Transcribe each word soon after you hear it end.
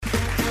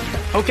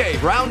Okay,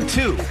 round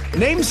two.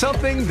 Name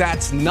something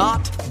that's not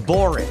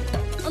boring.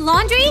 A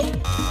laundry?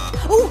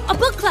 Ooh, a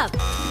book club.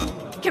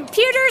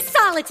 Computer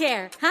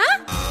solitaire,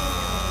 huh?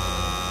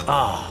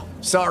 Ah,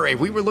 oh, sorry,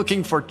 we were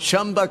looking for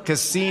Chumba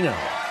Casino.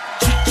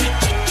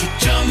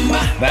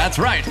 That's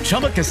right,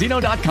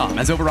 ChumbaCasino.com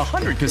has over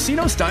 100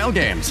 casino-style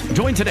games.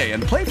 Join today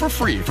and play for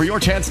free for your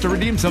chance to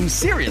redeem some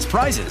serious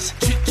prizes.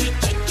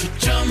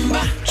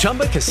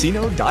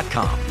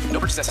 ChumbaCasino.com. No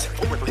purchase necessary.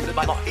 Void where prohibited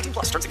by law. 18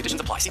 plus. Terms and conditions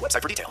apply. See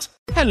website for details.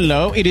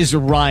 Hello, it is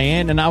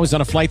Ryan, and I was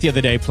on a flight the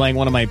other day playing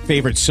one of my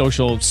favorite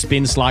social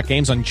spin slot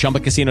games on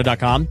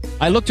ChumbaCasino.com.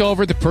 I looked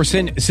over at the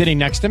person sitting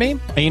next to me,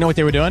 and you know what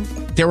they were doing?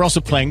 They were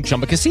also playing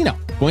Chumba Casino.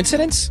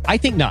 Coincidence? I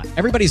think not.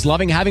 Everybody's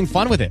loving having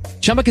fun with it.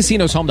 Chumba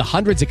Casino is home to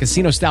hundreds of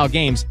casino-style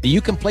games that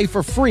you can play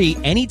for free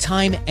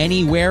anytime,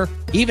 anywhere,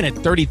 even at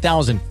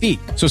 30,000 feet.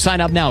 So sign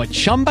up now at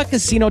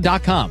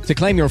ChumbaCasino.com to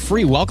claim your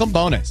free welcome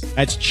bonus.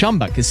 That's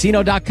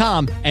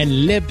ChumbaCasino.com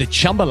and live the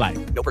Chumba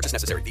life. No purchase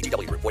necessary.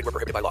 VGW. Void where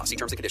prohibited by law. See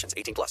terms and conditions.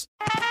 18 plus.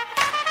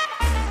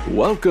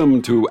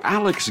 Welcome to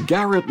Alex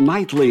Garrett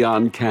Nightly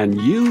on Can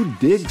You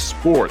Dig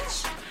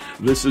Sports?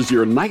 This is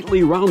your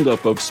nightly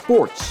roundup of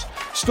sports,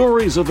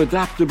 stories of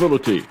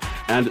adaptability,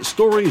 and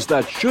stories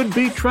that should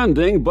be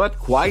trending but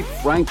quite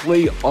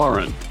frankly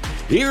aren't.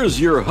 Here's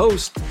your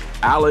host,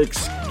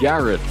 Alex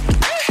Garrett.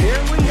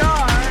 Here we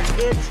are.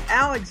 It's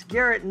Alex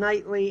Garrett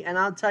Nightly, and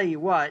I'll tell you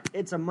what,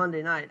 it's a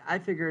Monday night. I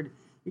figured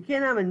you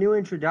can't have a new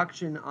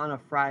introduction on a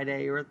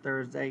Friday or a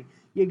Thursday.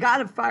 You got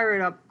to fire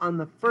it up on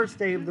the first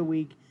day of the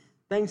week.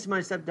 Thanks to my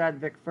stepdad,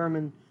 Vic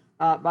Furman.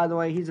 By the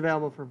way, he's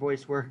available for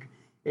voice work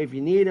if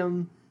you need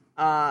him.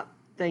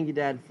 Thank you,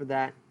 Dad, for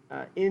that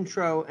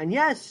intro. And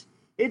yes,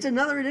 it's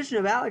another edition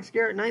of Alex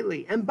Garrett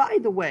Nightly. And by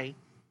the way,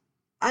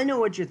 I know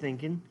what you're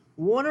thinking.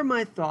 What are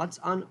my thoughts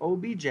on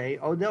OBJ,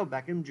 Odell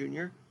Beckham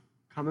Jr.,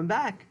 coming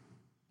back?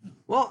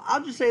 Well,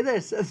 I'll just say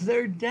this.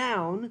 They're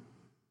down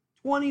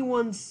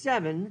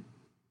 21-7,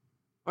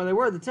 or they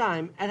were at the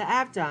time, at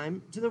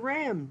halftime to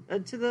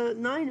the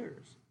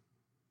Niners.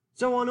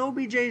 So on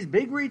OBJ's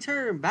big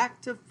return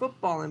back to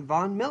football, and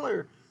Von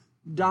Miller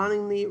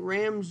donning the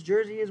Rams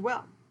jersey as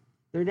well,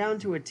 they're down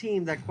to a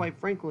team that, quite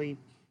frankly,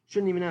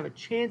 shouldn't even have a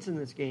chance in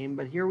this game,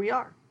 but here we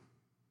are.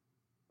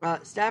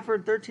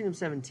 Stafford, 13 of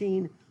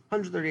 17,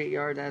 138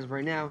 yards as of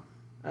right now.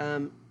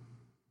 How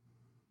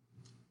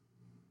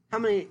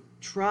many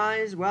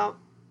tries? Well,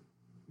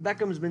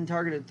 Beckham's been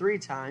targeted 3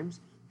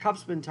 times.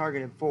 Kupp's been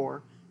targeted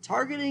 4.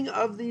 Targeting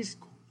of these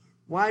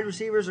wide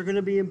receivers are going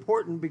to be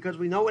important because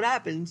we know what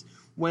happens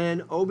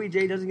when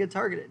OBJ doesn't get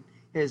targeted.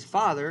 His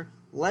father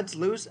lets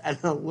loose an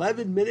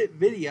 11-minute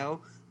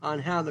video on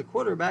how the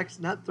quarterback's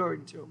not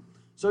throwing to him.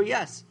 So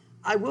yes,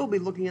 I will be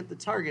looking at the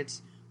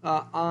targets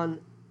on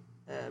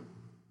Odell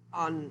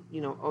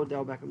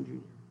Beckham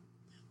Jr.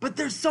 But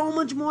there's so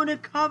much more to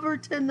cover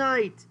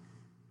tonight.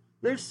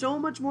 There's so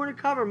much more to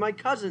cover. My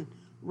cousin,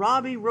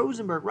 Rob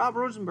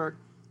Rosenberg,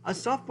 a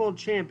softball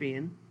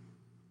champion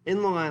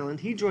in Long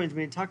Island, he joins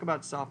me to talk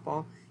about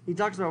softball. He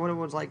talks about what it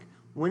was like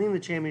winning the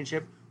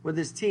championship with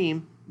his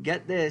team.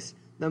 Get this,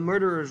 the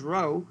Murderers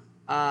Row.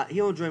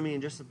 He'll join me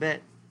in just a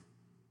bit.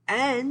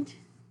 And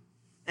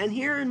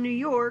here in New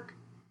York,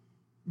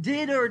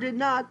 did or did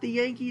not the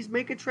Yankees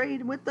make a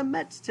trade with the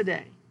Mets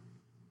today?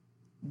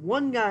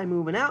 One guy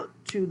moving out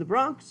to the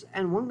Bronx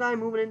and one guy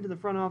moving into the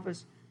front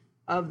office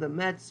of the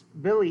Mets.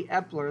 Billy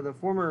Epler, the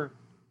former,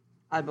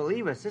 I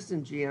believe,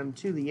 assistant GM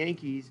to the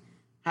Yankees,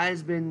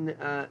 has been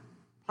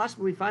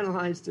possibly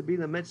finalized to be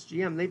the Mets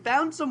GM. They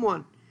found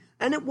someone,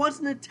 and it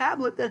wasn't a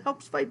tablet that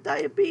helps fight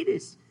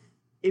diabetes.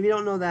 If you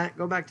don't know that,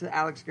 go back to the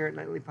Alex Garrett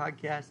Nightly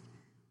podcast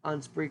on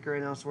Spreaker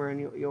and elsewhere,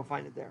 and you'll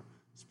find it there.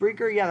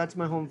 Spreaker, yeah, that's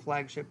my home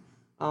flagship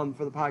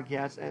for the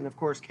podcast. And, of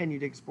course, Can You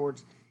Dig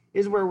Sports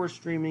is where we're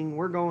streaming.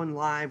 We're going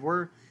live.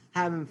 We're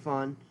having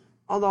fun.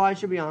 Although, I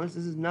should be honest,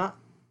 this is not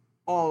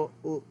all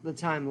the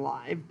time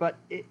live, but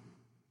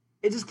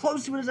it's as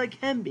close to it as I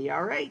can be,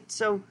 all right?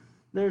 So,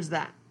 there's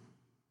that.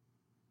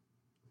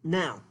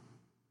 Now,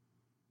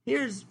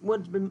 here's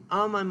what's been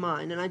on my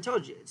mind, and I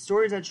told you, it's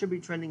stories that should be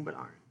trending but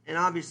aren't. And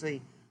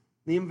obviously,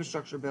 the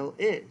infrastructure bill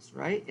is,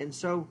 right? And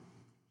so,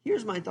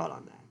 here's my thought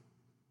on that.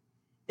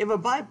 If a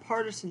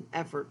bipartisan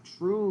effort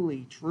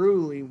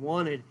truly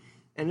wanted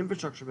an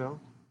infrastructure bill,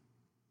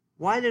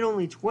 why did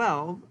only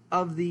 12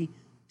 of the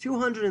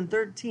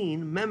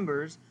 213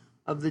 members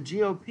of the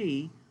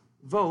GOP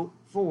vote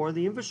for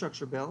the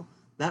infrastructure bill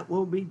that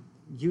will be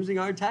using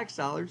our tax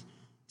dollars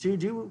to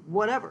do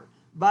whatever?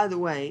 By the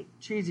way,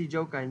 cheesy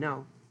joke, I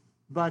know,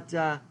 but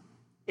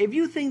if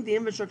you think the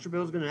infrastructure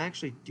bill is going to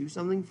actually do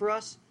something for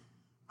us,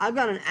 I've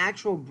got an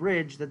actual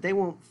bridge that they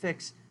won't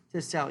fix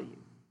to sell you.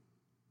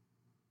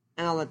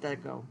 And I'll let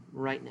that go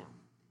right now.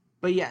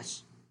 But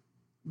yes,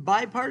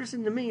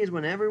 bipartisan to me is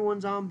when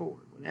everyone's on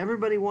board, when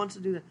everybody wants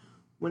to do that,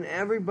 when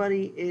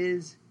everybody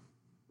is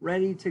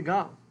ready to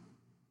go.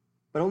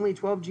 But only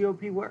 12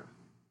 GOP were,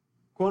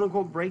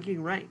 quote-unquote,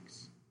 breaking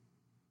ranks.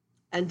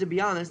 And to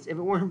be honest, if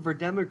it weren't for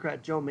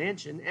Democrat Joe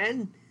Manchin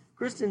and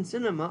Kristen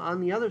Sinema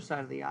on the other side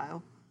of the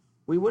aisle,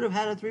 we would have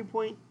had a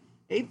 3-point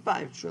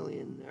 $3.85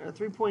 trillion or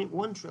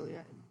 $3.1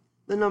 trillion.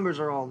 The numbers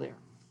are all there.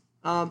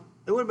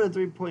 It would have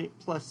been a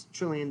 $3+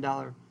 trillion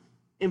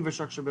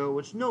infrastructure bill,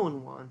 which no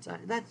one wants.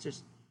 That's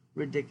just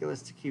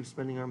ridiculous to keep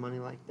spending our money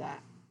like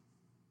that.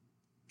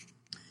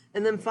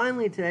 And then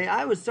finally today,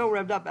 I was so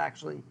revved up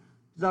actually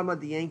to talk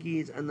about the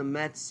Yankees and the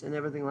Mets and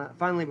everything like that.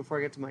 Finally, before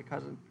I get to my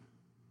cousin.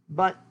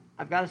 But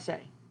I've got to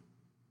say,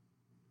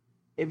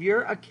 if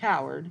you're a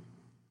coward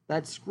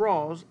that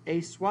scrawls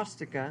a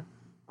swastika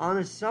on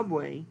a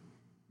subway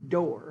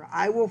door,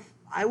 I will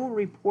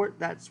report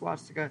that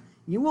swastika.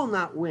 You will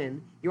not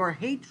win. Your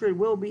hatred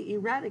will be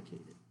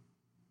eradicated.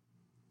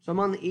 So I'm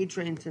on the E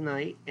train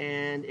tonight,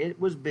 and it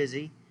was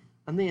busy.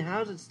 I'm thinking,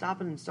 how is it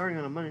stopping and starting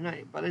on a Monday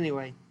night? But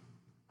anyway,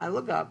 I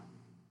look up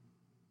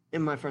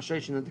in my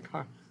frustration that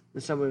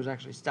the subway was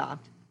actually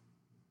stopped,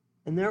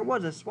 and there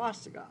was a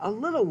swastika, a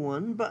little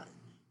one, but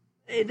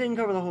it didn't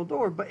cover the whole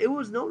door, but it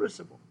was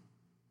noticeable.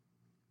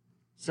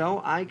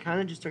 So I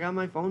kind of just took out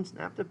my phone,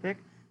 snapped a pic,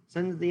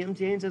 sent it to the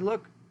MTA, and said,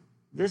 look,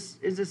 this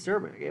is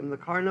disturbing. I gave him the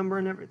car number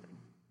and everything.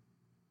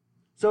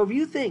 So if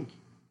you think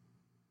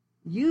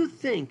you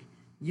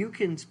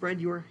can spread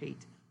your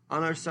hate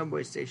on our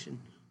subway station,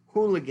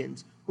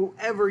 hooligans,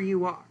 whoever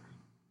you are,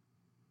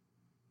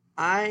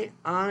 I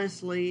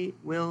honestly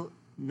will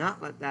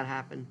not let that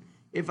happen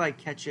if I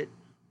catch it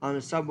on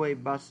a subway,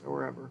 bus, or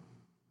wherever.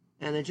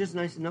 And it's just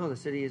nice to know the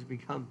city has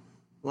become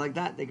like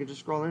that. They could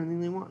just scroll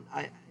anything they want.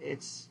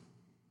 It's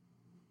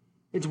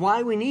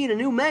why we need a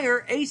new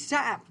mayor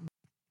ASAP.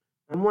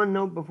 And one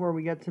note before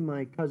we get to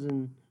my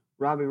cousin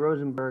Robbie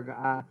Rosenberg,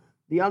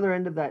 the other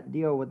end of that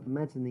deal with the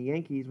Mets and the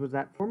Yankees was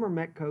that former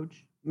Met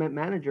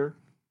manager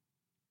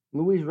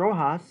Luis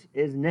Rojas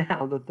is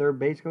now the third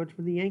base coach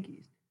for the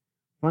Yankees.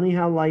 Funny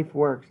how life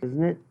works,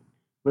 isn't it?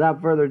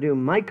 Without further ado,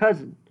 my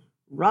cousin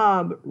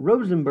Rob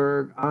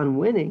Rosenberg on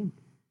winning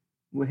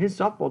with his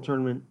softball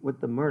tournament with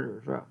the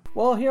Murderers Row.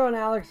 Well, here on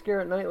Alex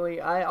Garrett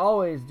Nightly, I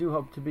always do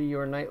hope to be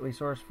your nightly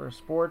source for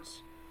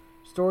sports,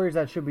 stories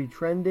that should be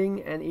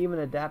trending, and even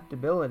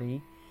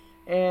adaptability.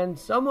 And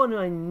someone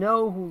I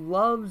know who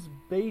loves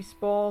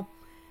baseball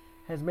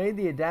has made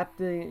the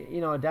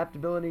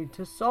adaptability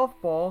to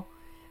softball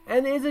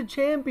and is a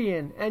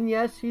champion. And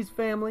yes, he's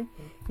family.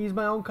 He's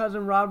my own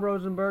cousin, Rob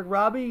Rosenberg.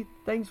 Robbie,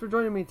 thanks for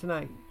joining me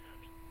tonight.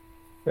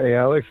 Hey,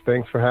 Alex,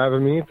 thanks for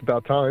having me. It's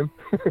about time.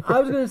 I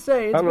was going to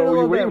say, it's I don't know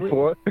what you're waiting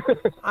for.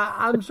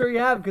 I'm sure you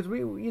have, because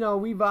we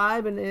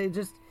vibe, and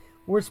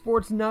we're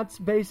sports nuts,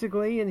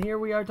 basically, and here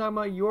we are talking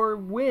about your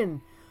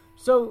win.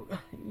 So,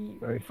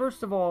 nice.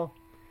 First of all,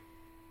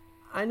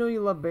 I know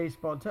you love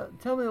baseball.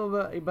 Tell me a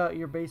little bit about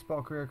your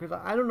baseball career, because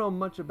I don't know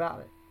much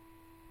about it.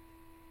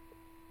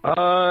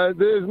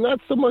 There's not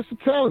so much to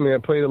tell. I mean, I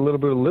played a little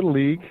bit of Little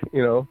League,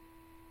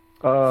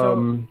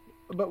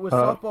 But was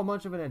softball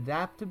much of an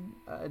adapt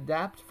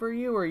for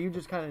you, or you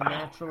just kind of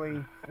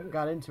naturally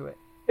got into it?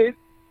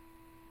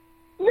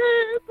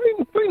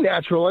 Pretty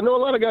natural. I know a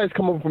lot of guys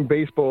come over from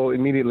baseball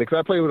immediately, because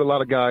I play with a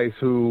lot of guys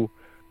who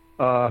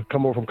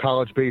come over from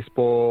college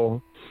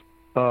baseball,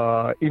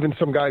 even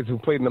some guys who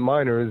played in the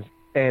minors,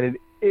 and it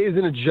is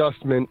an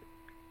adjustment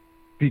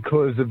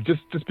because of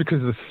just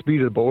because of the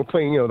speed of the ball. We're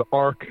playing, the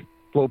arc,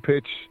 slow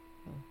pitch.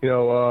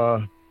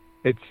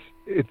 It's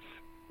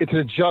an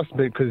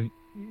adjustment because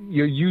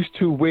you're used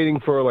to waiting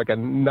for like a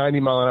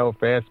 90-mile-an-hour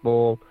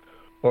fastball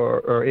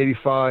or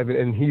 85,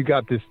 and you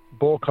got this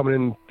ball coming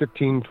in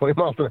 15, 20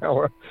 miles an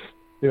hour,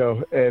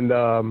 and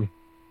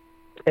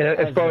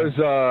as far as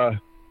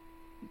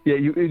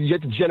you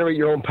have to generate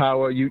your own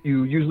power. You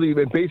usually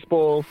in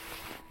baseball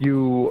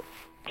you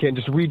can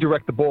just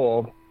redirect the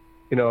ball,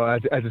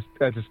 as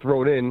it's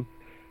thrown in.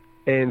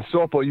 And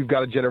softball, you've got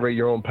to generate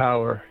your own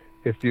power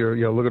if you're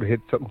looking to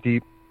hit something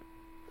deep.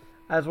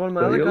 As one of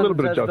my other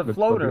cousins says, the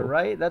floater,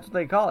 right? That's what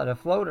they call it, a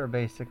floater,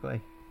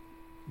 basically.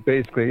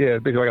 Basically, yeah,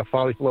 basically like a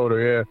folly floater,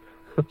 yeah.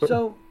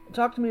 So,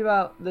 talk to me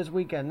about this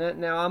weekend.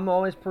 Now, I'm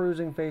always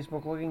perusing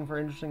Facebook, looking for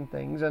interesting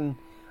things, and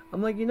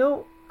I'm like,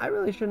 I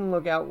really shouldn't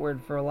look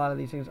outward for a lot of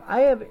these things.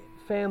 I have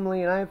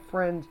family and I have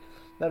friends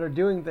that are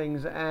doing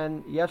things,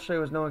 and yesterday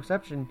was no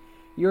exception.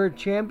 You're a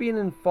champion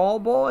in fall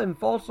ball and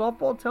fall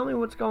softball. Tell me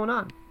what's going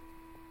on.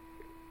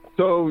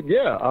 So,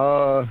 yeah,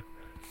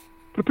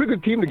 put a pretty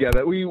good team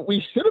together.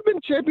 We should have been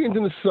champions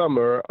in the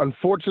summer.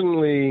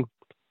 Unfortunately,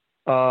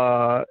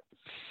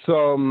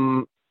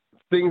 some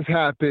things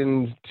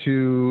happened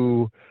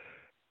to,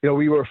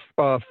 we were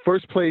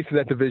first place in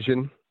that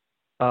division.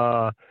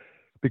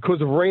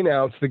 Because of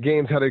rainouts, the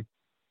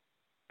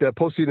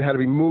postseason had to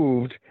be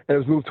moved, and it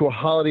was moved to a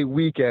holiday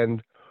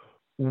weekend,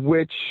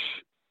 which,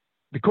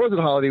 because of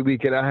the holiday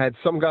weekend, I had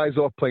some guys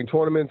off playing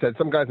tournaments, had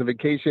some guys on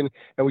vacation,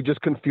 and we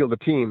just couldn't field the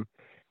team.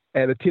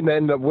 And the team that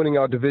ended up winning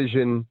our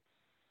division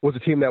was a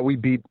team that we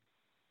beat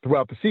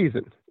throughout the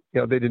season.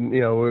 They didn't, we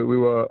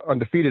were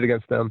undefeated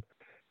against them.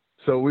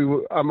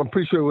 So I'm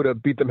pretty sure we would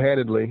have beat them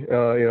handily,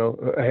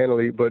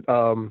 but,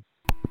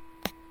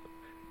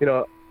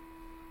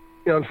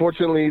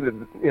 unfortunately,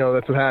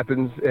 that's what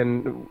happens.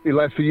 And the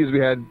last few years we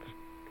had,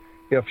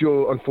 a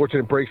few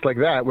unfortunate breaks like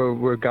that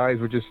where guys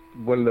were just,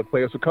 when the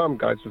playoffs would come,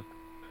 guys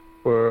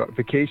or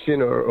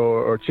vacation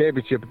or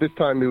championship. But this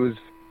time it was,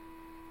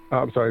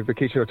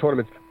 vacation or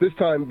tournament. This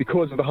time,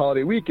 because of the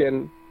holiday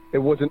weekend, it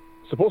wasn't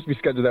supposed to be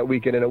scheduled that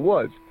weekend, and it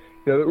was.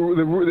 I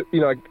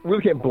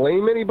really can't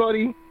blame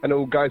anybody. I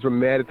know guys were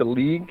mad at the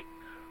league,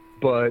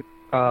 but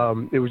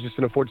it was just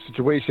an unfortunate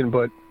situation.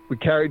 But we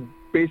carried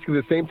basically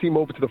the same team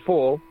over to the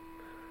fall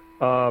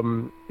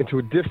into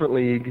a different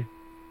league,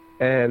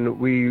 and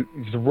we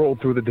just rolled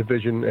through the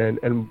division.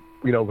 And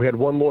we had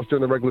one loss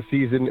during the regular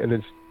season, and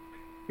it's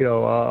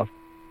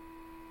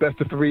best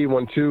of 3,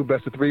 1-2,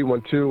 best of 3,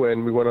 1-2,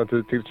 and we went on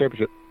to the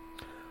championship.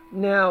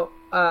 Now,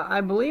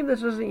 I believe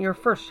this isn't your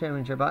first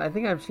championship. I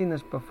think I've seen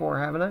this before,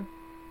 haven't I?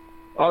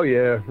 Oh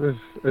yeah, there's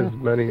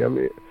many. I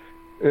mean,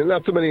 and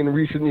not so many in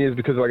recent years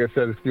because, like I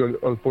said, it's the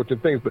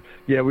unfortunate things. But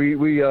yeah, we've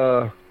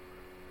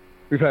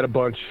had a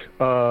bunch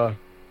in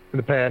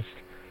the past,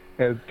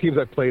 and teams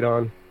I've played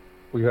on,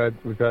 we've had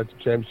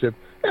championship.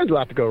 There's a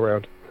lot to go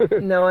around.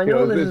 Now I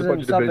know this is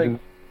in Suffolk.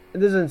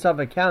 This is in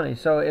Suffolk County.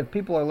 So if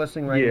people are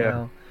listening right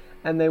now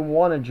and they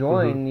want to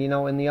join,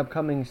 in the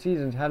upcoming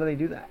seasons, how do they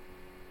do that?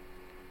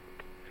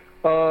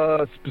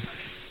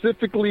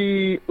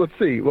 Specifically, let's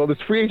see. Well,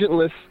 there's free agent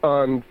lists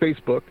on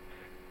Facebook.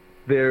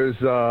 There's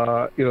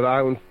the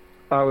Island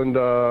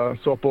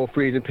softball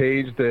free agent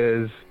page.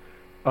 There's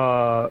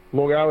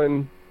Long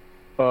Island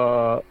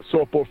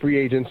softball free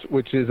agents,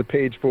 which is a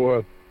page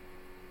for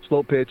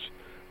slow pitch,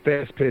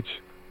 fast pitch,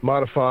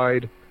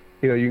 modified.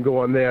 You can go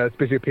on there. It's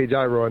basically a page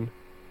I run.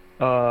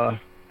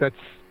 That's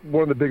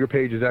one of the bigger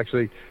pages,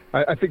 actually.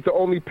 I think the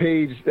only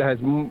page that has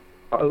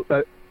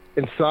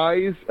in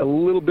size a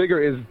little bigger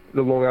is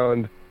the Long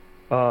Island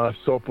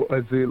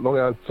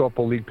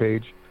softball league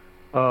page.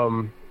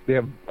 They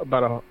have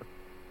about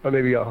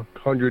maybe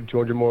 100,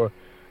 200 more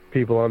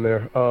people on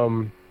there.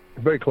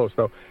 Very close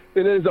though.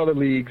 And there's other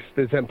leagues.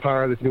 There's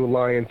Empire. There's New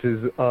Alliance.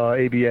 There's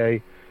ABA.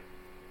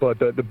 But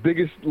the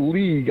biggest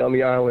league on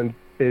the island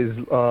is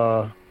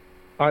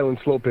Island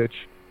Slow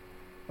Pitch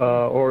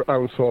or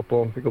Island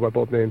Softball. They go by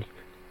both names.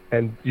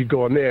 And you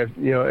go on there,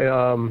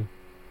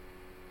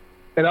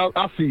 and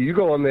I'll see you. You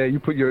go on there. You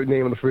put your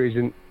name on the free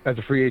agent as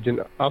a free agent.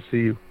 I'll see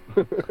you.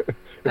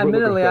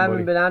 Admittedly, I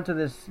haven't been out to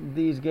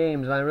these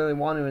games, and I really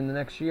want to in the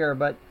next year.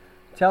 But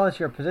tell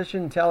us your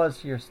position. Tell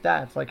us your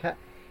stats.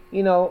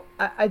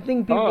 I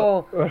think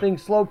people think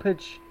slow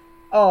pitch.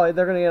 Oh,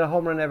 they're going to get a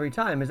home run every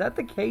time. Is that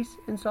the case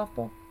in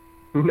softball?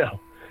 No.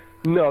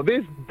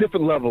 There's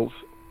different levels.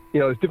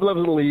 There's different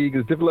levels in the league.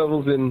 There's different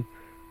levels in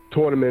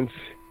tournaments.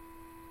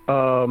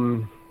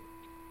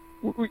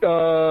 We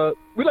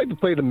like to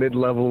play the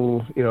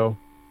mid-level,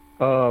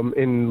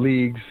 in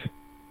leagues.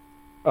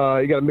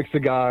 You got to mix the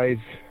guys.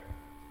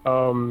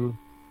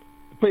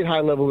 Played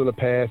high level in the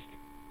past.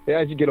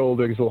 As you get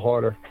older, it gets a little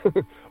harder.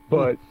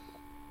 But,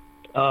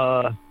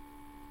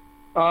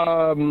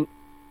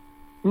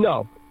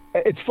 no.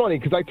 It's funny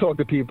because I talk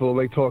to people and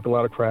they talk a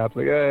lot of crap.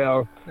 Like, hey,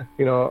 I'll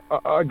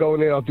go in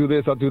there, I'll do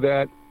this, I'll do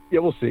that. Yeah,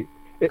 we'll see.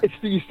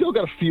 You still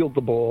got to field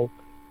the ball.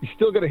 You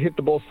still got to hit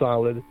the ball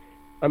solid.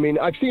 I mean,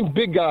 I've seen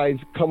big guys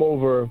come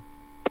over,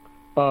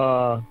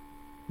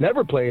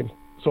 never played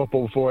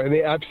softball before,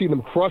 and I've seen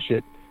them crush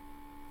it.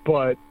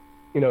 But,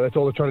 that's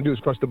all they're trying to do is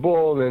crush the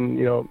ball, and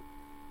then,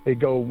 they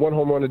go one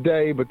home run a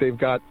day, but they've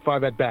got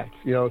 5 at-bats,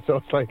 so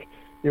it's like,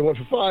 you're 1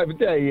 for 5 a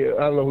day. I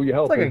don't know who you're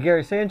helping. It's like a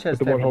Gary Sanchez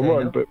with the one home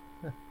run, but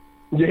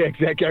yeah,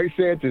 exactly. Gary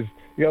Sanchez.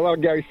 You got a lot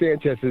of Gary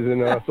Sanchez's in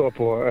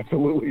softball,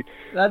 absolutely.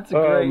 That's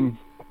great.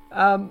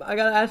 I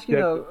got to ask you,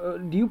 though,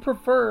 do you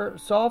prefer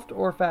soft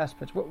or fast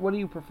pitch? What do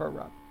you prefer,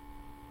 Rob?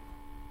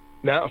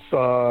 Now,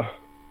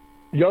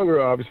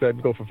 younger, obviously,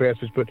 I'd go for fast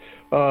pitch, but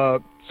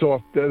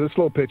soft, the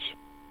slow pitch.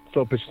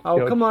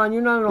 Oh, come on.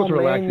 You're not an old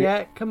man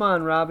yet. Come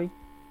on, Robbie.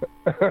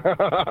 You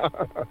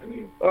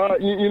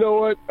know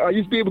what? I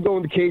used to be able to go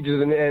in the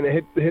cages and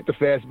hit the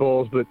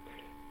fastballs, but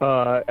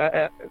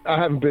I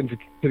haven't been to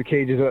the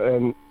cages,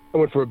 and I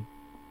went for a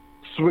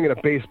swing at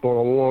a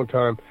baseball in a long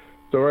time.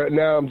 So right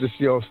now I'm just,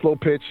 slow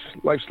pitch,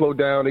 life slowed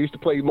down. I used to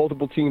play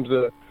multiple teams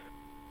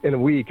in a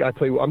week.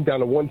 I'm down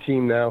to one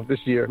team now this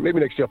year. Maybe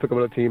next year I'll pick up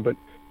another team, but,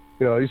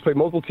 I used to play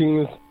multiple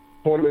teams,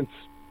 tournaments,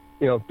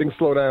 things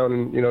slow down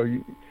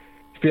and,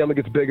 family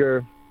gets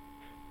bigger.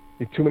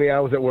 Too many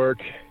hours at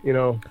work, I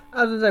was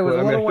going to say, was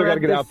the little one I still got to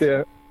get out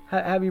there.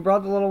 Have you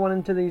brought the little one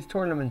into these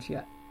tournaments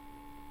yet?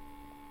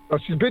 Oh,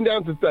 she's been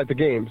down at the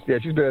games. Yeah,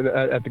 she's been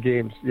at the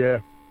games. Yeah.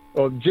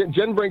 Oh,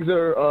 Jen brings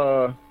her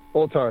all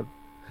the time.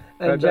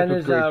 And Jen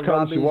is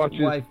Robbie's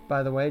wife,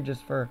 by the way,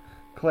 just for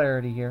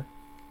clarity here.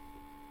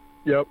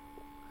 Yep.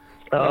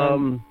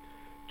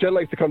 Jen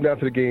likes to come down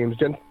to the games.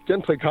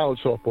 Jen played college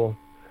softball.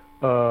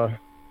 So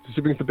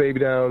she brings the baby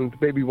down. The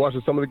baby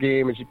watches some of the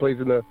game, and she plays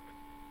in the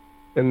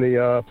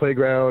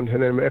playground.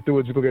 And then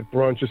afterwards, we go get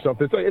brunch or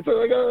something.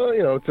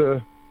 It's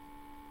a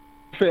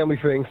family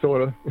thing,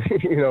 sort of.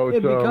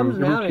 It becomes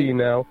routine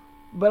now.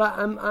 But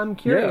I'm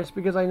curious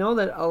because I know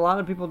that a lot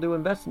of people do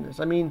invest in this.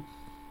 I mean,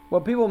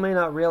 what people may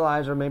not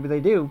realize, or maybe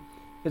they do,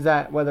 is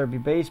that whether it be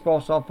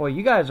baseball, softball,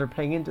 you guys are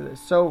paying into this.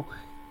 So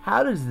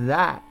how does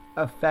that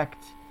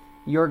affect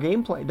your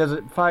gameplay? Does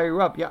it fire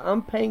you up? Yeah,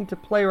 I'm paying to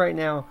play right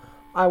now.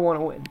 I want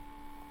to win.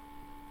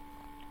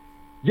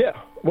 Yeah,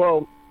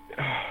 well,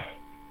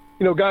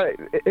 guy,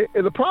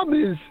 the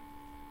problem is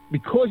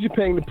because you're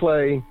paying to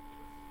play.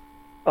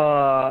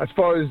 As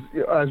far as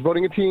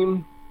voting a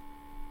team,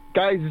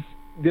 guys,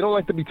 they don't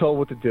like to be told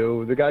what to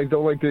do. The guys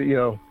don't like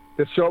to,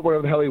 they show up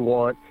whatever the hell they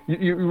want.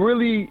 You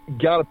really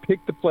got to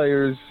pick the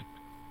players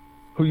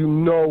who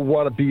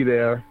want to be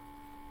there.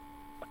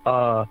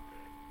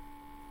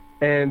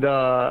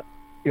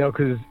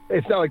 Because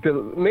it's not like the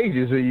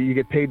majors where you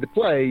get paid to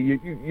play.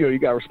 You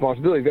got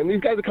responsibilities, and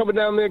these guys are coming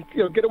down there.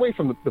 Get away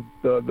from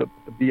the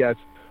BS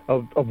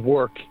of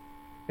work,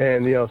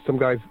 and some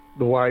guys,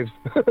 the wives,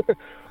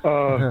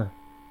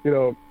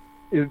 you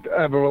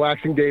have a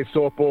relaxing day of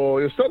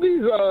softball. Some of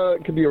these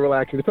can be a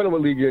relaxing, depending on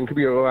what league you're in, could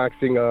be a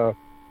relaxing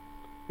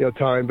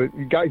time. But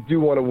you guys do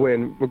want to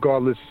win,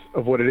 regardless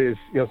of what it is.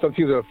 Some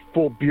teams are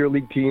full beer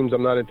league teams.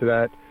 I'm not into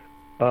that.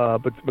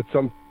 But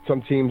some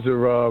teams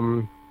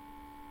are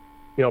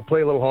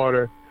play a little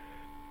harder.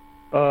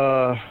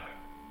 I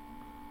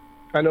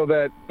know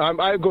that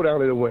I go down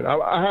there to win.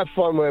 I have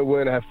fun when I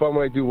win. I have fun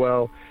when I do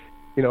well.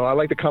 I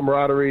like the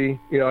camaraderie.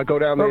 I go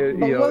down there.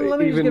 Let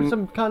me just give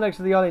some context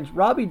to the audience.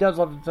 Robbie does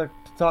love to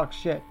talk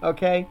shit,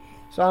 okay?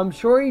 So I'm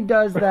sure he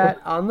does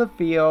that on the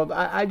field.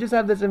 I just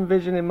have this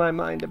envision in my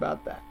mind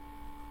about that.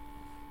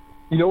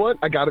 You know what?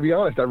 I got to be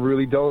honest. I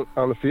really don't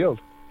on the field.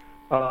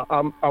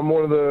 I'm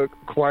one of the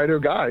quieter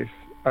guys,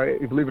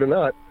 believe it or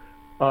not,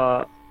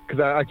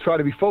 because I try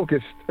to be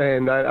focused,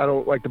 and I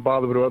don't like to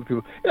bother with other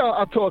people.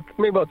 I'll talk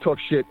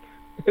shit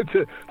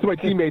to my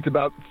teammates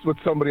about what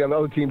somebody on the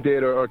other team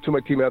did, or to my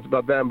teammates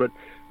about them, but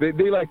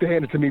they like to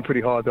hand it to me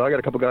pretty hard, though. I got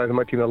a couple guys on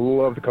my team that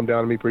love to come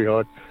down to me pretty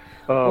hard.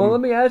 Well,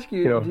 let me ask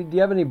you, do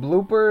you have any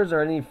bloopers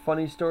or any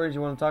funny stories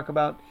you want to talk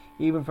about,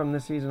 even from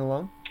this season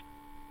alone?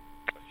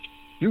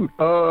 Shoot,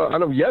 I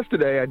know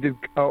yesterday I did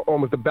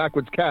almost a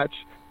backwards catch.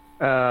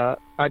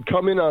 I'd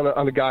come in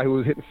on a guy who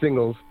was hitting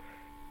singles,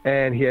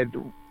 and he had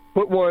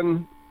put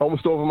one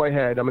almost over my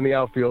head. I'm in the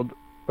outfield,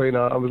 I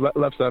was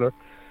left center,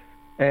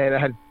 and I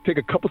had to take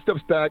a couple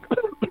steps back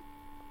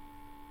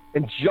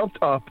and jumped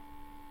up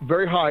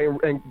very high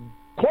and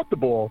caught the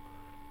ball.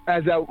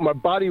 As my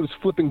body was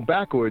flipping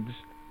backwards,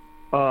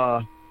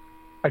 I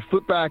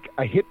flipped back,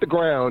 I hit the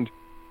ground,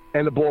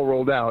 and the ball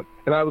rolled out.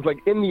 And I was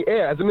like in the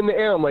air. As I'm in the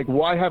air, I'm like,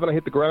 why haven't I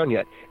hit the ground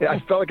yet? And I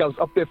felt like I was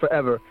up there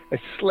forever. I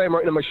slammed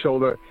right into my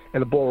shoulder,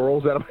 and the ball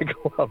rolls out of my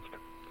glove.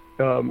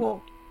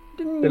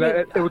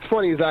 What's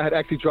funny is I had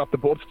actually dropped the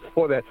ball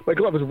before that. My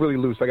glove was really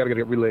loose. I got to get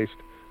it relaced.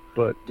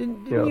 But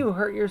didn't you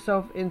hurt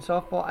yourself in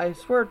softball? I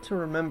swear to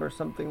remember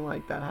something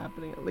like that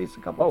happening at least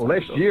a couple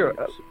times.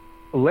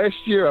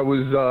 Last year I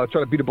was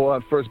trying to beat a ball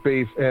out at first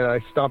base, and I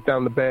stomped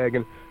down the bag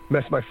and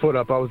messed my foot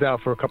up. I was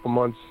out for a couple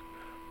months.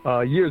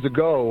 Years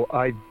ago,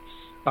 I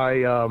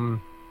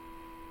was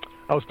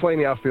playing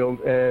the outfield,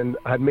 and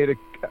I had made a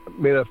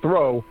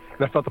throw,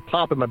 and I felt a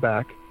pop in my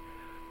back.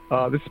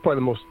 This is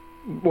probably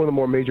one of the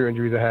more major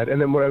injuries I had.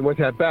 And then when I went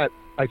to at bat,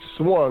 I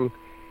swung,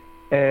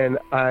 and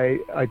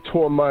I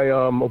tore my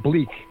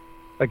oblique.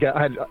 Like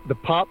I had the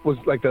pop was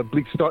like the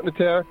oblique starting to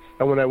tear,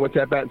 and when I went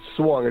to at bat and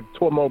swung, I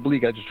tore my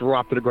oblique. I just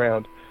dropped to the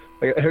ground.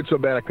 Like, it hurt so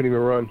bad I couldn't even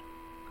run.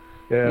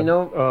 Yeah.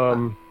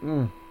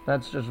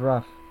 That's just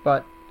rough.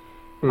 But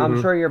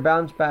I'm sure your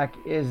bounce back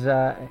is.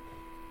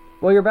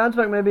 Your bounce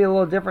back may be a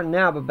little different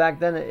now, but back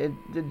then,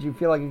 did you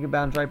feel like you could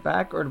bounce right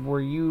back, or were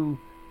you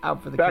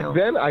out for the count?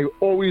 Back then, I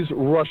always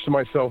rushed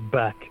myself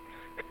back.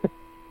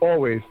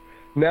 Always.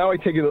 Now I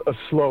take it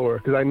slower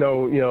because I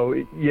know,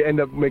 you end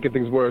up making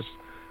things worse.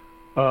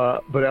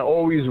 But I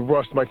always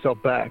rushed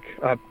myself back.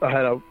 I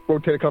had a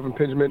rotator cuff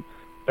impingement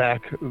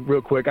back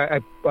real quick.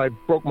 I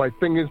broke my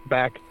fingers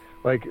back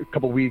like a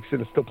couple weeks,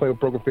 and I'm still playing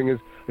with broken fingers.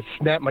 I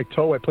snapped my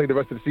toe. I played the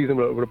rest of the season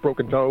with a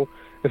broken toe.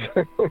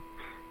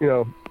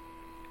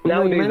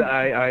 Nowadays, Nowadays,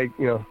 I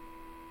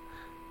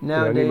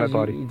need my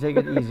body. You take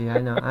it easy. I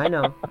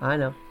know.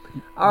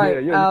 All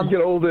right. Yeah, you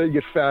get older, you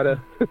get fatter.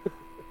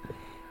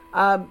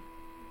 Do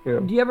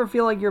you ever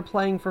feel like you're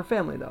playing for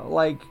family, though?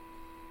 Like,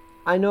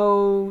 I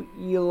know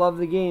you love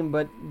the game,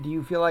 but do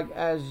you feel like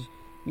as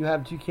you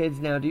have 2 kids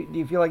now, do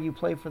you feel like you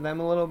play for them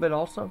a little bit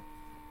also?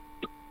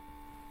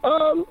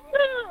 The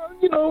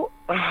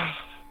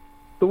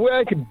way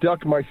I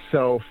conduct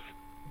myself,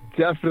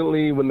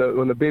 definitely when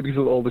the baby's a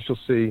little older, she'll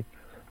see.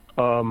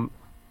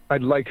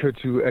 I'd like her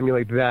to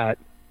emulate that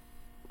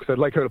because I'd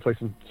like her to play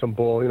some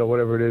ball,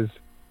 whatever it is.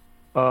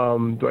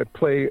 Do I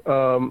play?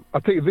 I'll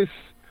tell you this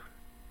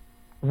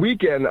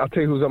weekend. I'll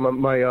tell you who's on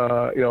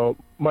my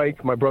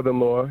Mike, my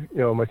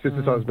brother-in-law, my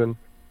sister's husband.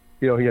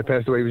 He had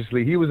passed away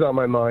recently. He was on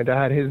my mind.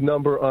 I had his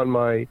number on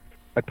I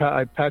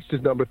patched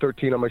his number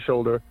 13 on my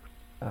shoulder.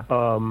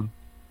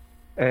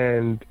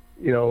 And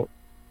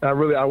I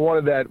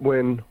wanted that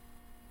win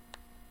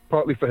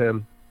partly for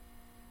him.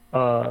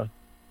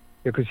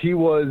 Because he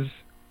was,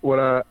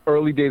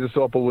 early days of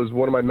softball, was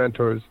one of my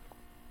mentors.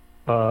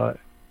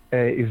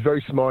 And he's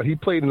very smart. He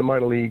played in the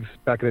minor leagues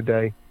back in the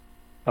day.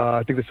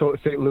 I think the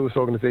St. Louis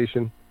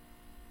organization.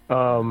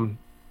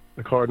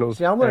 the Cardinals.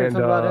 See, I'm learning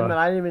something about him that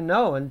I didn't even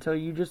know until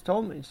you just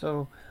told me.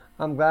 So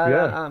I'm glad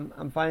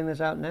I'm finding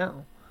this out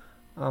now.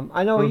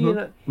 I know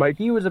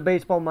he was a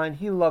baseball mind.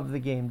 He loved the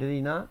game, did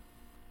he not?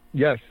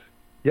 Yes,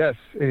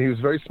 and he was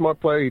a very smart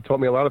player. He taught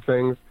me a lot of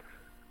things.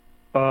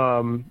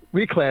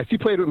 We clashed. He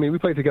played with me. We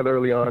played together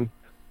early on.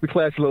 We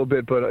clashed a little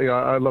bit, but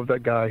I love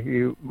that guy.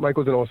 Mike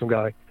was an awesome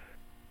guy,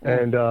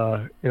 and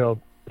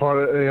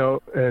part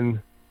of and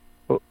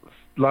a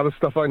lot of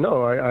stuff I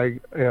know. I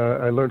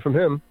learned from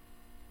him,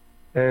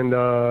 and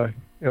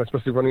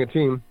especially running a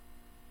team,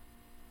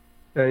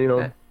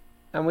 and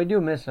And we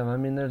do miss him. I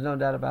mean, there's no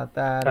doubt about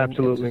that.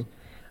 Absolutely.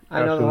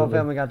 I know the whole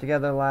family got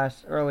together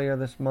earlier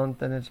this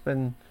month, and it's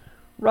been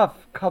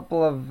rough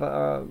couple of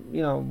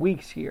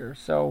weeks here.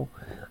 So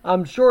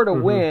I'm sure to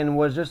win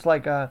was just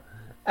like a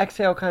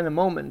exhale kind of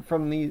moment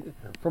from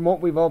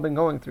what we've all been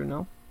going through.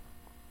 No.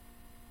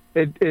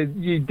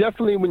 You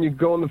definitely, when you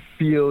go on the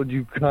field,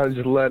 you kind of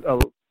just let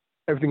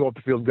everything off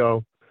the field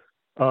go.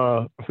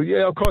 So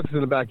yeah, of course it's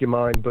in the back of your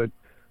mind, but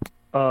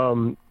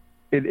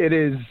it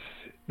is.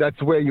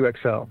 That's where you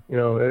excel. It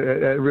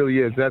really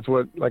is. That's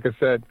what, like I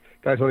said,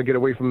 guys want to get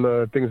away from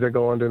the things that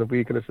go on during the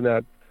week and this and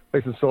that.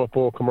 Play some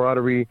softball,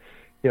 camaraderie.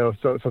 So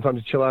sometimes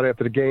you chill out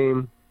after the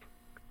game.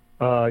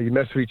 You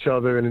mess with each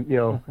other, and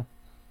and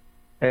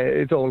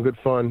it's all in good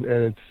fun.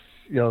 And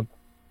it's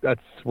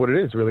that's what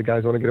it is. Really,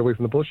 guys want to get away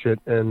from the bullshit,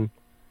 and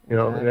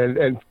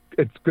and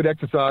it's good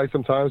exercise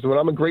sometimes. When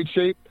I'm in great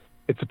shape,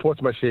 it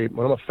supports my shape.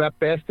 When I'm a fat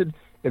bastard,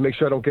 it makes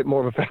sure I don't get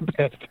more of a fat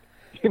bastard.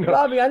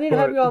 Robbie, I need to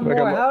have you on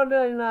more. How did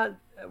I not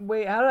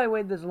wait? How did I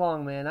wait this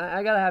long, man?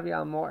 I got to have you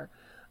on more.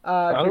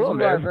 Because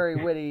you are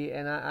very witty,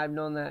 and I've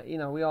known that.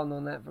 We all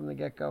known that from the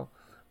get-go.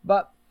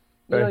 But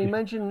you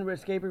mentioned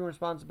escaping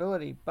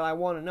responsibility. But I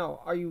want to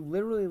know: are you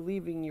literally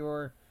leaving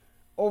your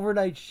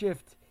overnight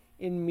shift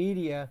in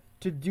media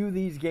to do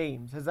these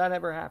games? Has that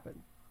ever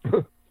happened?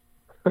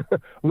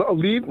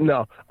 Leave?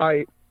 No.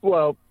 I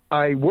work.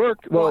 I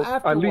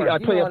leave. I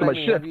play after my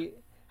shift.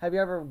 Have you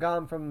ever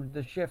gone from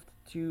the shift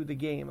to the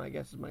game, I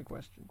guess is my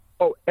question.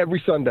 Oh,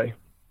 every Sunday.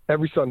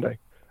 Every Sunday.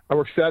 I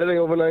work Saturday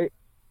overnight,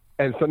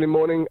 and Sunday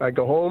morning I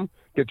go home,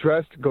 get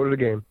dressed, go to the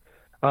game.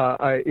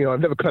 I've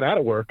never cut out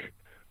of work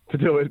to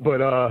do it,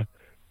 but I've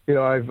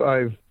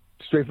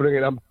straight for the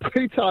game. I'm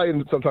pretty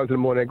tired sometimes in the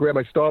morning. I grab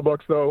my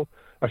Starbucks though.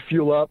 I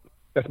fuel up.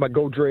 That's my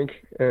go drink,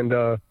 and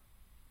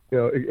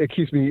it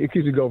keeps me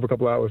going for a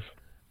couple hours.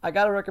 I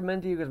gotta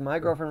recommend to you because my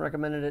girlfriend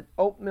recommended it.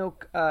 Oat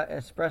milk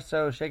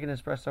espresso, shaken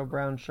espresso,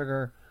 brown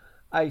sugar,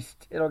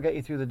 iced. It'll get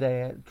you through the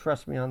day.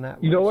 Trust me on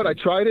that. You know what? I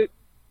tried it.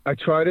 I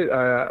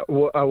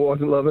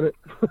wasn't loving it.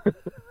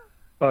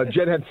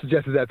 Jen had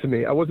suggested that to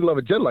me. I wasn't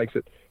loving it. Jen likes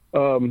it.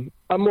 I'm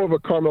more of a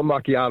caramel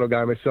macchiato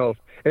guy myself.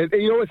 And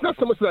it's not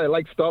so much that I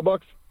like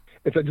Starbucks.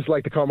 It's I just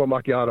like the caramel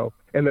macchiato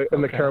and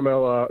the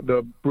caramel,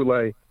 the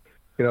brulee.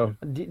 Do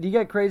you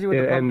get crazy with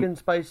the pumpkin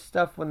spice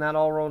stuff when that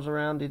all rolls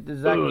around?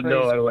 Does that crazy?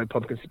 No, I don't like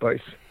pumpkin spice.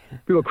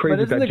 People are crazy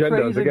with that. Jen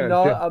does again.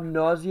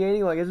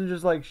 Nauseating? Like, isn't it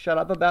just like shut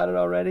up about it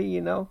already?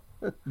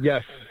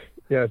 Yes.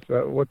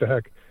 What the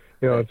heck?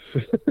 It's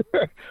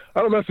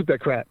I don't mess with that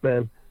crap,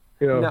 man.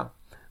 No.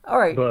 All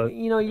right.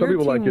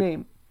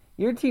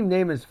 Your team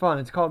name is fun.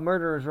 It's called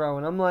Murderers Row,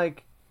 and I'm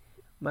like,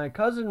 my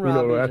cousin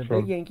Robbie is a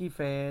big Yankee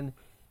fan.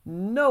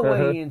 No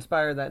way he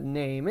inspired that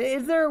name.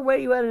 Is there a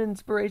way you had an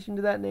inspiration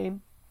to that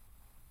name?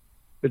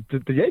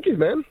 The Yankees,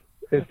 man.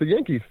 It's the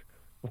Yankees.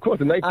 Of course,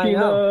 the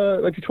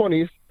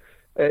 1920s.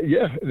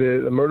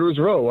 The Murderers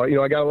Row.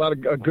 I got a lot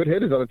of good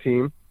hitters on the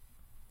team.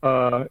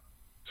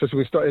 So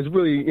we start. It's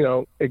really,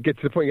 it gets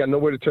to the point you got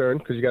nowhere to turn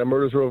because you got a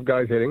Murderers Row of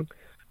guys hitting.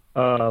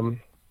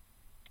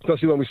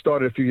 Especially when we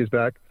started a few years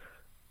back.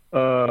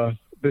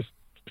 This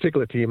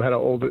particular team, I had an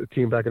older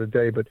team back in the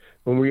day, but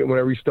when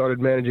I restarted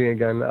managing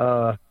again,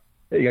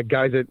 you got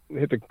guys that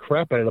hit the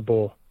crap out of the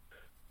ball.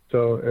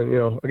 So, and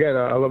again,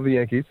 I love the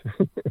Yankees.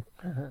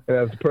 And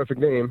that's the perfect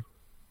name.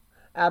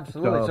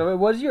 Absolutely. So it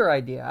was your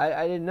idea.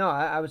 I didn't know.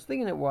 I was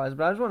thinking it was,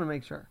 but I just want to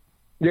make sure.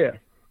 Yeah.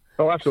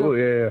 Oh,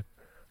 absolutely.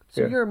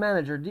 So you're a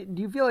manager.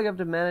 Do you feel like you have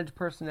to manage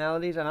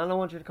personalities? And I don't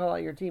want you to call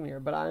out your team here,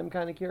 but I'm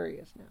kind of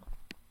curious now.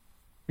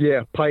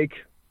 Yeah, Pike.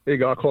 There you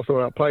go. I'll call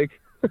someone out, Pike.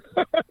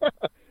 But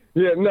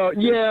not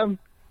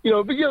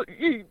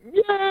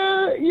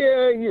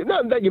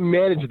that you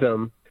manage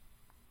them.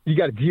 You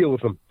got to deal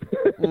with them.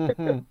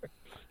 Mm-hmm.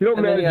 You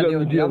don't manage them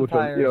to deal with them.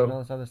 And all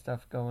this other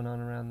stuff going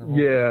on around the world.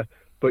 Yeah,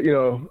 but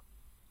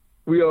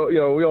we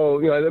all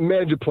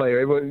manage a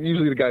player.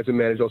 Usually the guys who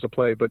manage also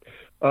play, but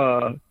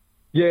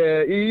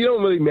you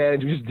don't really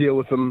manage. You just deal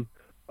with them.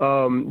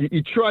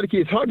 You try to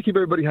keep. It's hard to keep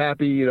everybody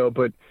happy,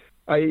 but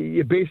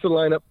you base the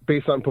lineup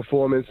based on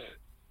performance,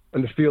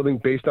 and the fielding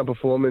based on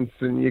performance.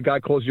 And your guy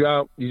calls you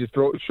out, you just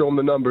show him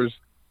the numbers,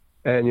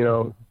 and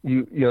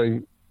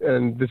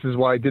and this is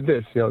why I did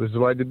this. This is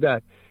why I did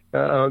that.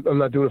 I'm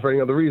not doing it for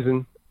any other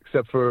reason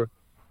except for,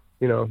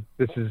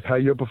 this is how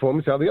you're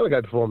performing, how the other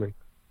guy's performing.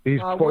 He's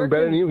performing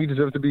better than you. He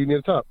deserves to be near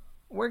the top.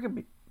 Where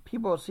can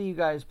people see you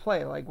guys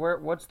play? Like,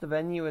 what's the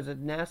venue? Is it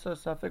Nassau,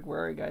 Suffolk?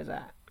 Where are you guys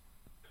at?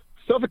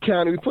 Suffolk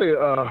County. We play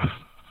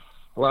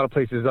a lot of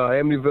places.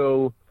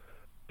 Amityville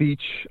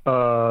Beach.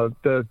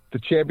 The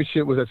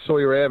championship was at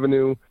Sawyer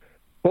Avenue.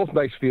 Both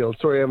nice fields.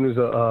 Sawyer Avenue is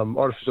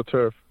artificial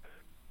turf.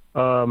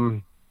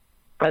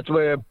 That's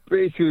where I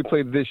basically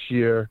played this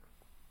year.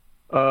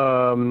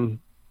 Past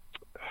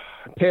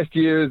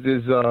years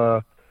is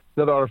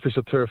another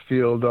artificial turf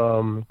field.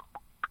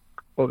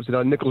 What was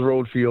it? Nichols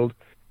Road Field.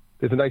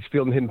 There's a nice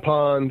field in Hidden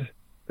Pond.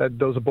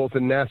 Those are both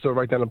in Nassau,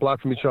 right down the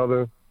block from each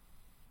other.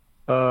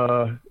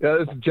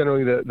 That's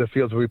generally the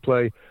fields where we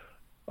play.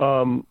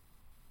 I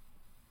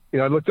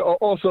looked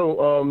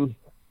also.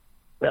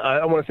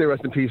 I want to say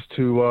rest in peace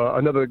to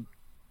another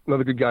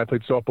good guy I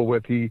played softball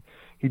with. He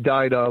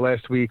died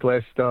last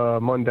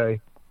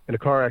Monday in a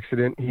car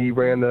accident. He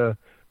ran the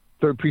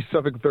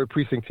Suffolk 3rd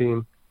Precinct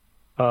team,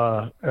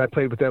 and I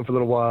played with them for a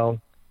little while.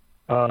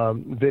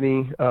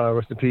 Vinny,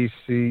 rest in peace.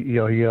 He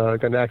got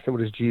in an accident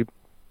with his Jeep.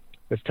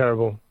 It's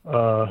terrible.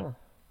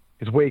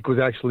 His wake was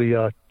actually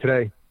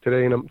today.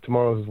 Today and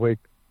tomorrow is his wake.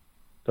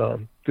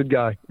 Good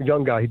guy,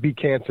 young guy. He beat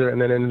cancer and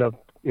then ended up,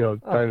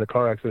 dying in a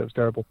car accident. It was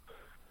terrible.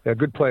 Yeah,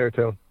 good player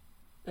too.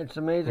 It's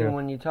amazing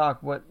when you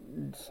talk what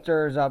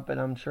stirs up,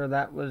 and I'm sure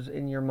that was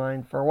in your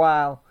mind for a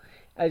while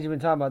as you've been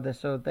talking about this.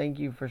 So thank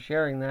you for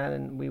sharing that,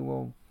 and we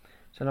will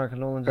send our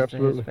condolences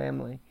to his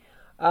family.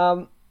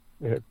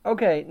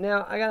 Okay,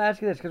 now I gotta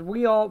ask you this, because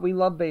we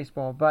love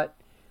baseball, but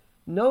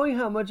knowing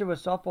how much of a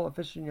softball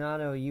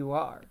aficionado you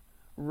are,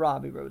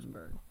 Robbie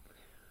Rosenberg,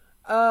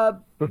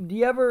 do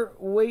you ever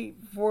wait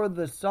for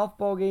the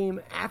softball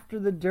game after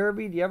the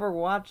Derby? Do you ever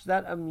watch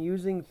that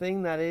amusing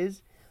thing that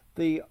is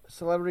the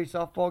celebrity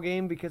softball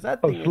game? Because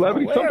that thing is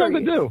hilarious. Sometimes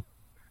I do.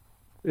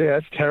 Yeah,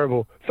 it's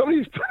terrible. Some of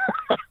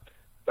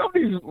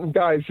these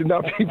guys should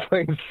not be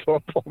playing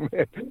softball,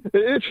 man.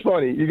 It's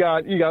funny. You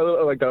got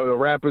like the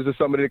rappers or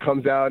somebody that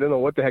comes out. I don't know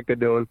what the heck they're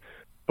doing,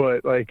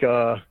 but I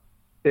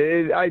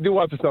do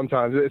watch it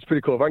sometimes. It's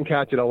pretty cool. If I can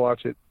catch it, I'll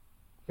watch it.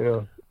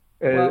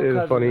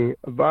 It's funny.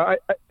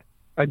 But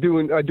I do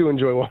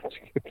enjoy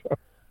watching it.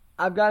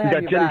 I've got to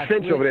have you got Jenny back.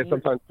 Finch over there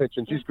sometimes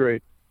pitching. She's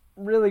great.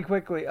 Really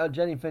quickly,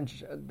 Jenny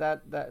Finch,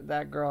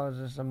 that girl is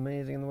just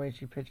amazing in the way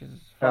she pitches.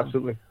 It's fun.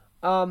 Absolutely.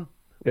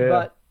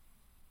 But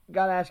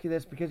gotta ask you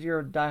this, because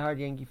you're a diehard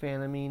Yankee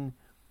fan. I mean,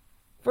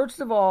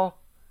 first of all,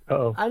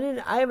 I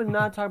have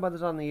not talked about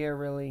this on the air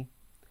really.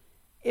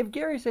 If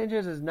Gary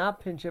Sanchez is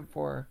not pinch hit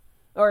for,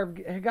 or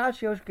if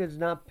Higashioka is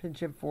not pinch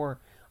hit for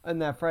in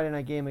that Friday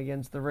night game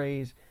against the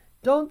Rays,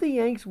 don't the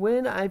Yanks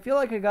win? I feel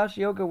like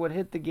Higashioka would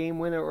hit the game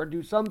winner or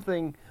do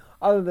something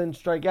other than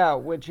strike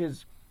out, which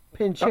his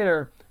pinch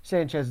hitter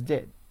Sanchez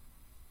did.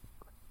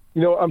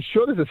 I'm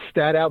sure there's a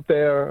stat out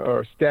there,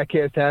 or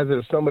StatCast has it,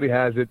 or somebody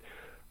has it.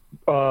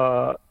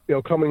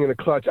 Coming in the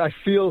clutch. I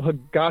feel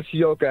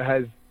Higashioka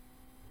has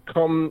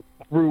come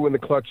through in the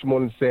clutch more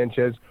than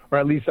Sanchez, or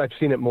at least I've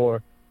seen it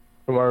more.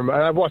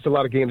 I've watched a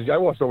lot of games. I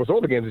watched almost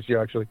all the games this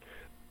year, actually,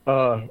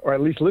 or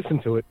at least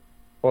listened to it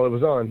while it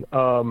was on.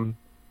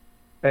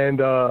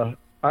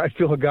 I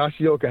feel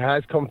Higashioka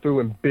has come through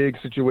in big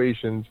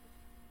situations,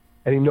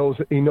 and he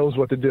knows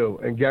what to do.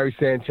 And Gary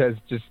Sanchez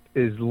just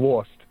is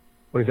lost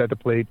when he's at the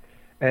plate.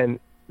 And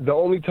the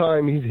only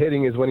time he's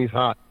hitting is when he's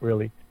hot,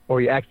 really, or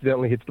he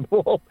accidentally hits the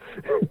ball.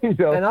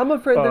 And I'm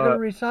afraid they're going to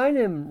re-sign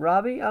him,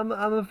 Robbie. I'm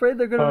afraid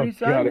they're going to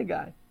re-sign the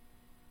guy.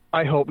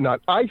 I hope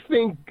not. I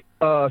think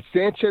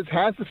Sanchez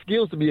has the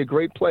skills to be a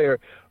great player,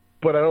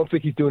 but I don't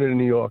think he's doing it in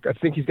New York. I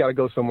think he's got to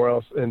go somewhere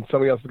else, and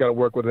somebody else has got to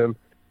work with him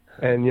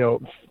and,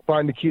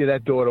 find the key to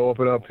that door to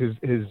open up his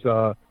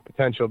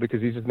potential,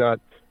 because he's just not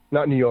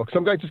New York.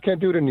 Some guys just can't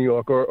do it in New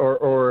York,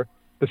 or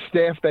the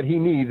staff that he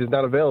needs is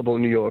not available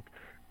in New York.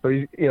 So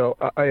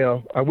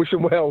I wish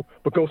him well,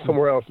 but go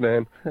somewhere else,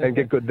 man, and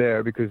get good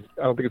there, because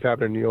I don't think it's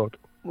happening in New York.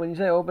 When you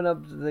say open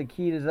up the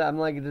key, does he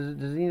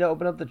need to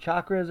open up the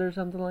chakras or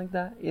something like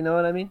that? You know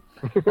what I mean?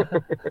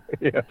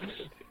 Yeah.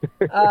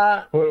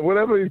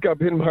 Whatever he's got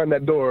hidden behind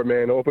that door,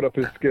 man, open up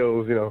his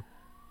skills,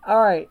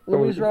 All right,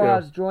 Luis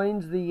Rojas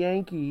joins the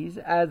Yankees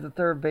as the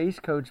third base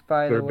coach,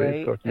 by the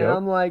way. Coach, and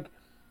I'm like,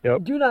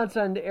 do not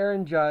send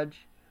Aaron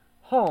Judge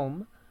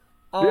home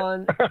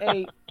on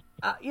a...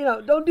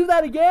 don't do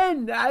that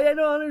again. I don't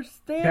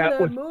understand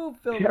that move,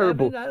 Phil.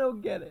 Terrible. I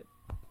don't get it.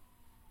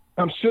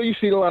 I'm sure you've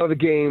seen a lot of the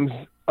games.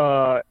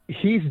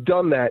 He's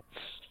done that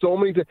so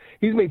many times.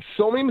 He's made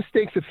so many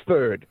mistakes at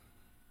third.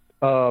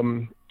 What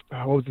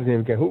was his name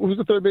again? Who's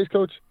the third base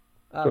coach?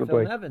 Phil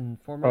Nevin,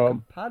 former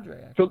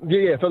Padre. Phil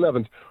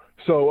Nevin.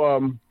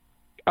 So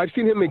I've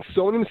seen him make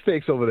so many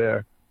mistakes over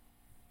there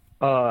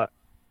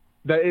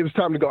that it was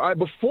time to go.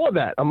 Before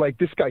that, I'm like,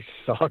 this guy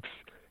sucks.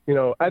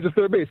 As a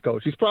third base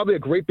coach, he's probably a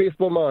great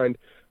baseball mind,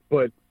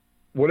 but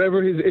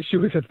whatever his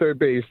issue is at third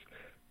base,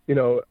 he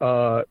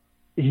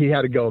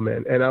had to go,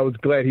 man. And I was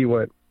glad he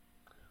went.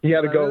 He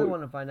had to go. I really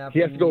want to find out. He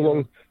has to go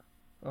long.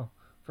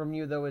 From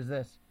you though, is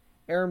this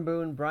Aaron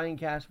Boone, Brian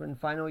Cashman,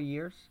 final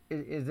years?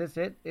 Is this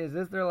it? Is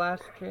this their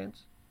last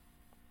chance?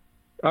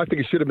 I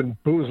think it should have been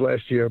Boone's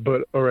last year,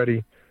 but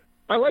already.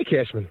 I like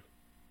Cashman.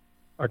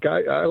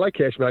 Okay, I like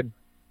Cashman.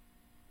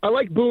 I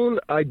like Boone.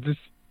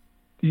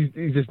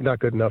 he's just not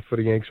good enough for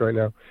the Yanks right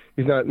now.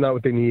 He's not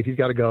what they need. He's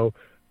got to go.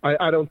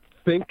 I don't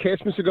think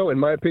Cashman should go. In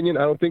my opinion,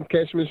 I don't think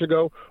Cashman should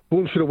go.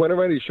 Boone should have went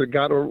already. He should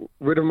have got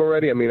rid of him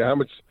already. I mean, how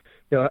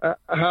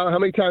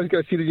many times you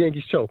got to see the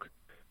Yankees choke?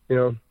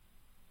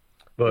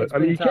 But I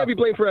mean, he can't be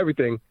blamed for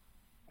everything.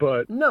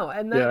 But no,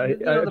 and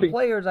the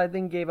players I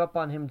think gave up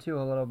on him too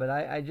a little bit.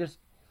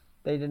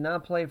 They did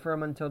not play for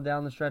him until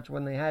down the stretch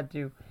when they had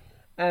to.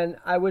 And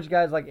I wish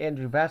guys like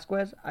Andrew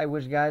Vasquez, I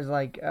wish guys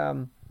like,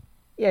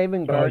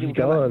 even Guardy would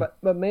come back,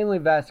 but mainly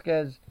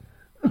Vasquez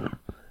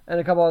and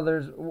a couple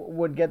others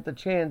would get the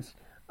chance.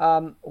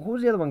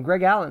 Who's the other one?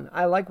 Greg Allen.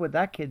 I like what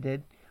that kid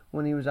did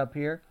when he was up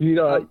here. You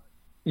talking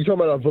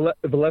about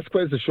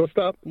Velasquez, the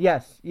shortstop?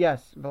 Yes,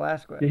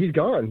 Velasquez. Yeah, he's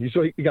gone. You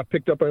saw he got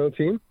picked up by another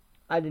team?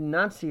 I did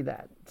not see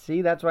that.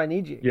 See, that's why I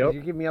need you. Yep.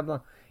 You keep me up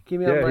on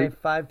my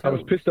 5 toes. I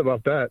was pissed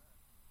about that.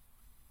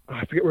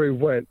 I forget where he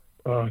went.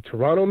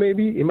 Toronto,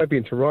 maybe? He might be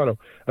in Toronto.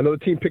 Another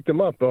team picked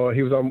him up.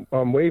 He was on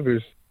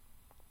waivers,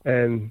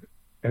 and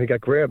he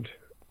got grabbed.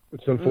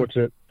 It's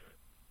unfortunate.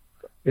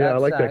 Yeah, I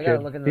like that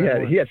kid.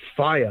 He had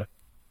fire.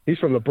 He's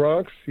from the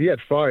Bronx. He had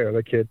fire,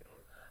 that kid.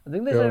 I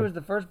think they said he was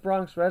the first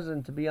Bronx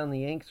resident to be on the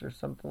Yanks or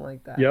something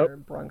like that. Yep. Or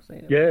Bronx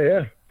native.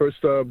 Yeah.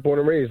 First born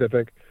and raised, I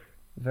think.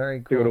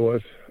 Very cool. I think what it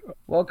was.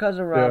 Well,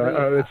 Cousin Robbie.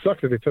 Yeah, it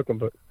sucked that they took him,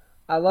 but...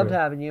 I loved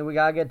having you. We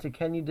got to get to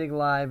Can You Dig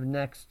Live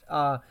next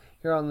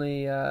here on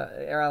the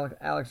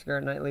Alex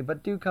Garrett Nightly.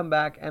 But do come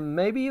back and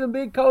maybe even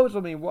be a co-host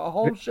with me. A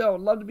whole show.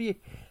 I'd love to be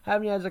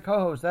having you as a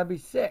co-host. That'd be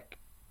sick.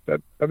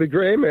 That'd be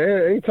great,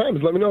 man. Anytime.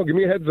 Just let me know. Give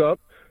me a heads up.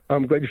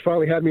 I'm glad you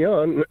finally had me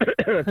on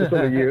after so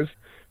many years.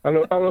 I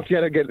don't know if you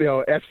had to get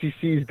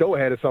FCC's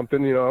go-ahead or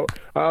something. I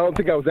don't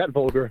think I was that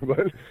vulgar,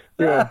 but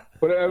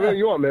whatever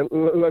you want, man.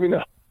 Let me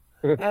know.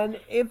 And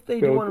if they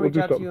do want to reach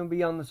out to you and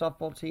be on the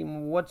softball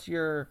team, what's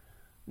your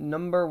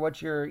number? What's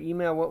your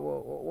email?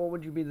 What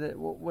would you be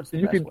what's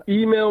the best way? You can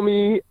email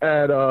me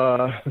at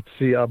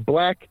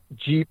Black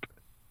Jeep.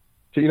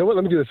 So you know what?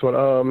 Let me do this one.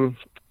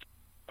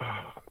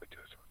 How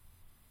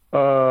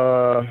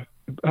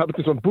about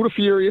this one? Buddha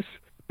Furious,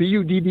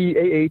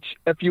 BUDDAHFURIOUS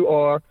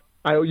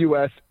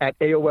at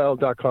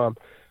AOL.com.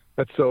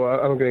 That's so I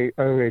don't get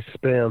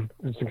spam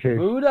just in case.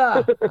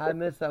 Buddha, I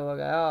missed that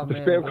look. Oh the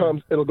man, spam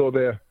comes, it'll go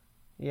there.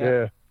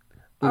 Yeah.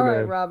 All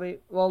right, Robbie.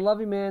 Well,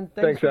 love you, man.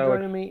 Thanks for Alex.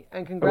 joining me,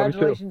 and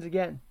congratulations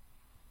again.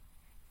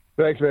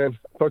 Thanks, man.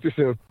 Talk to you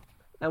soon.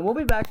 And we'll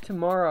be back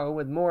tomorrow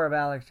with more of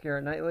Alex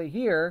Garrett Nightly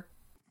here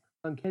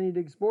on Can You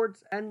Dig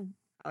Sports and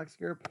Alex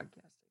Garrett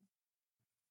Podcast.